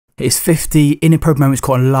It's 50 inappropriate moments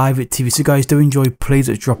caught on live TV. So guys, do enjoy,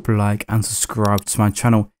 please drop a like and subscribe to my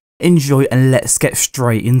channel. Enjoy, and let's get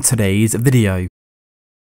straight in today's video.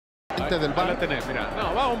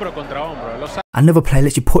 Another player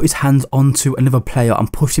literally put his hands onto another player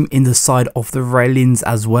and pushed him in the side of the railings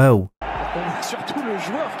as well.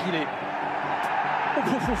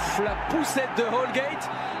 La poussette de Holgate,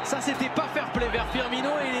 ça c'était pas fair play vers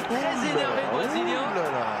Firmino et il est très énervé le Brésilien.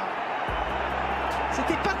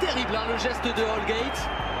 C'était pas terrible hein, le geste de Holgate.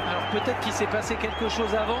 Alors peut-être qu'il s'est passé quelque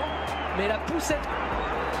chose avant, mais la poussette.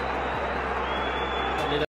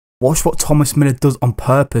 Watch what Thomas Miller does on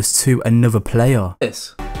purpose to another player.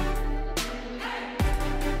 Yes.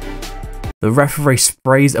 The referee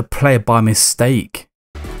sprays a player by mistake.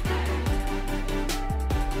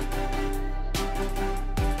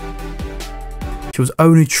 She was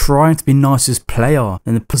only trying to be nice to this player,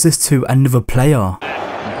 and it puts this to another player.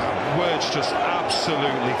 Words just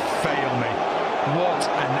absolutely fail me. What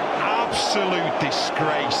an absolute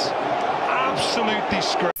disgrace. Absolute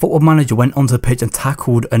disgrace. Football manager went onto the pitch and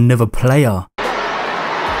tackled another player.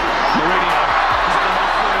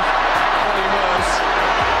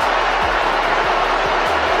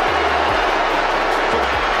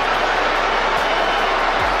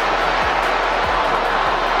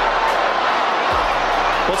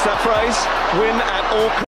 What's that phrase? Win at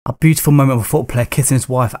all. A beautiful moment of a football player kissing his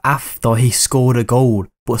wife after he scored a goal,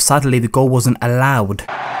 but sadly the goal wasn't allowed.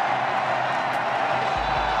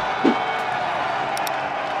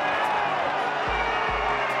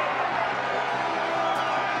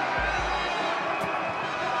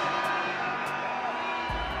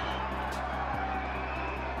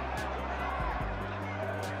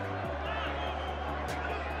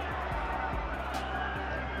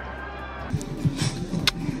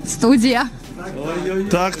 Studia.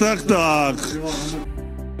 Tak.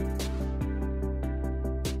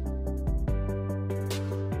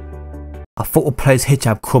 A football player's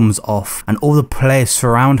hijab comes off and all the players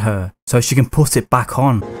surround her so she can put it back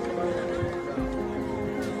on.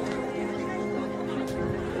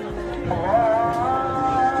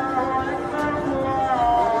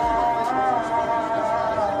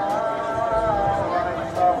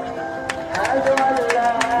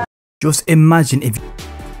 Just imagine if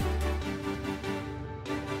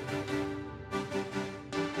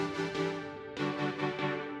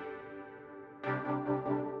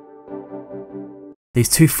these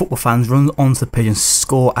two football fans run onto the pitch and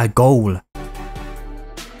score a goal.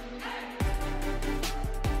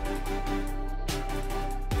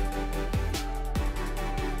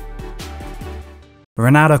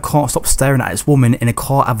 Ronaldo can't stop staring at this woman in a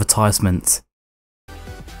car advertisement.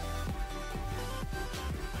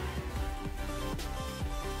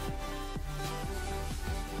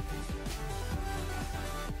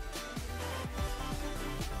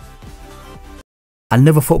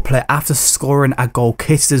 Another football player, after scoring a goal,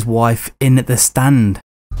 kisses his wife in the stand.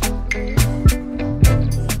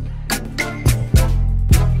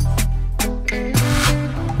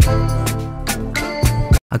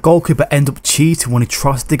 A goalkeeper ends up cheating when he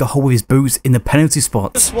tries to dig a hole with his boots in the penalty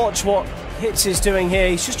spot. Just watch what Hitz is doing here.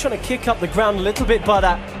 He's just trying to kick up the ground a little bit by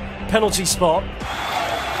that penalty spot.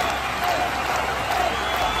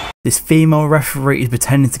 This female referee is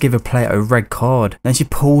pretending to give a player a red card. Then she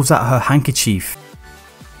pulls out her handkerchief.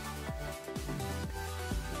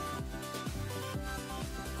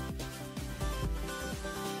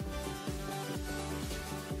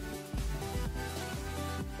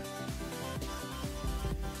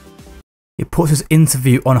 He puts his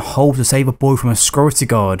interview on hold to save a boy from a security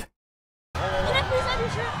guard.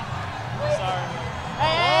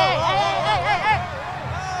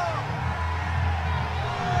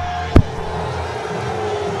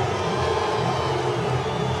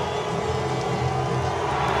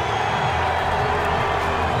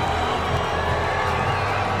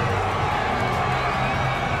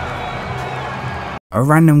 A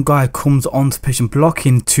random guy comes onto the pitch and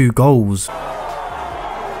blocking 2 goals.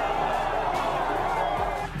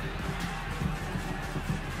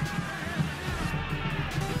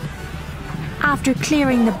 After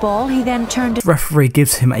clearing the ball, he then turned. The referee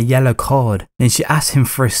gives him a yellow card. Then she asks him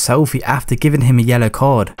for a selfie after giving him a yellow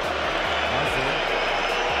card.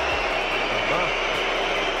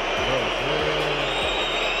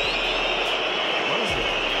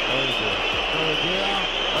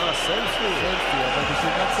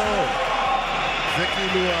 זה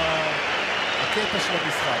כאילו הקטע של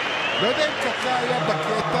המשחק. לא יודע אם קקה היה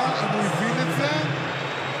בקטע, אם הוא הבין את זה.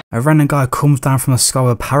 A random guy comes down from the sky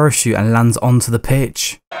with a parachute and lands onto the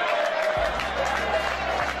pitch.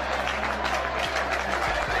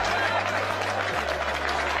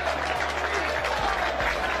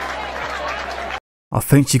 I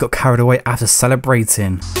think she got carried away after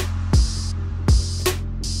celebrating.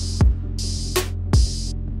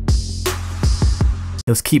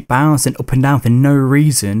 They just keep bouncing up and down for no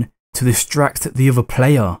reason to distract the other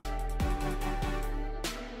player.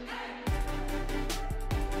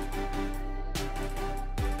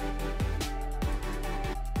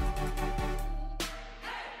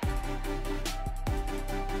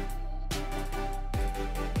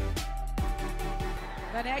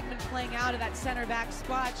 Van Egmond playing out of that center back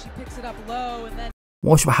spot. She picks it up low and then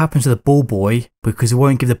Watch what happens to the ball boy because he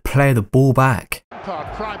won't give the player the ball back.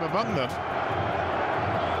 Prime among them.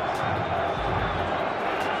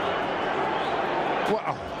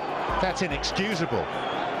 Wow, that's inexcusable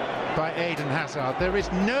by Eden Hazard. There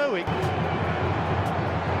is no...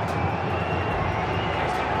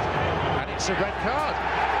 And it's a red card.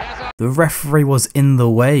 Hazard. The referee was in the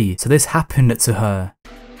way, so this happened to her.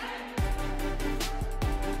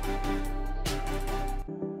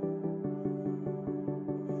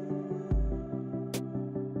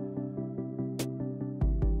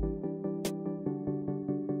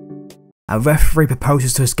 A referee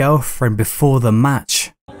proposes to his girlfriend before the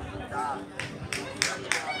match.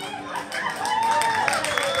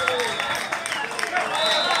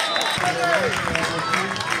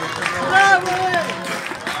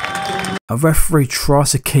 A referee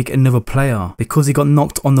tries to kick another player because he got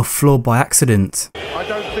knocked on the floor by accident. I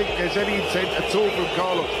don't think there's any intent at all from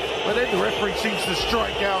Carlos, but then the referee seems to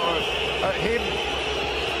strike out at him.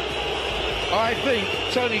 I think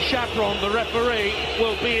Tony Chaperon, the referee,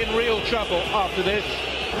 will be in real trouble after this.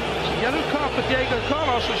 Yellow card for Diego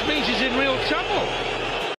Carlos, which means he's in real trouble.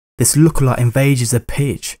 This lookalike invades the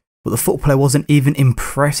pitch, but the football player wasn't even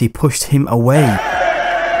impressed, he pushed him away.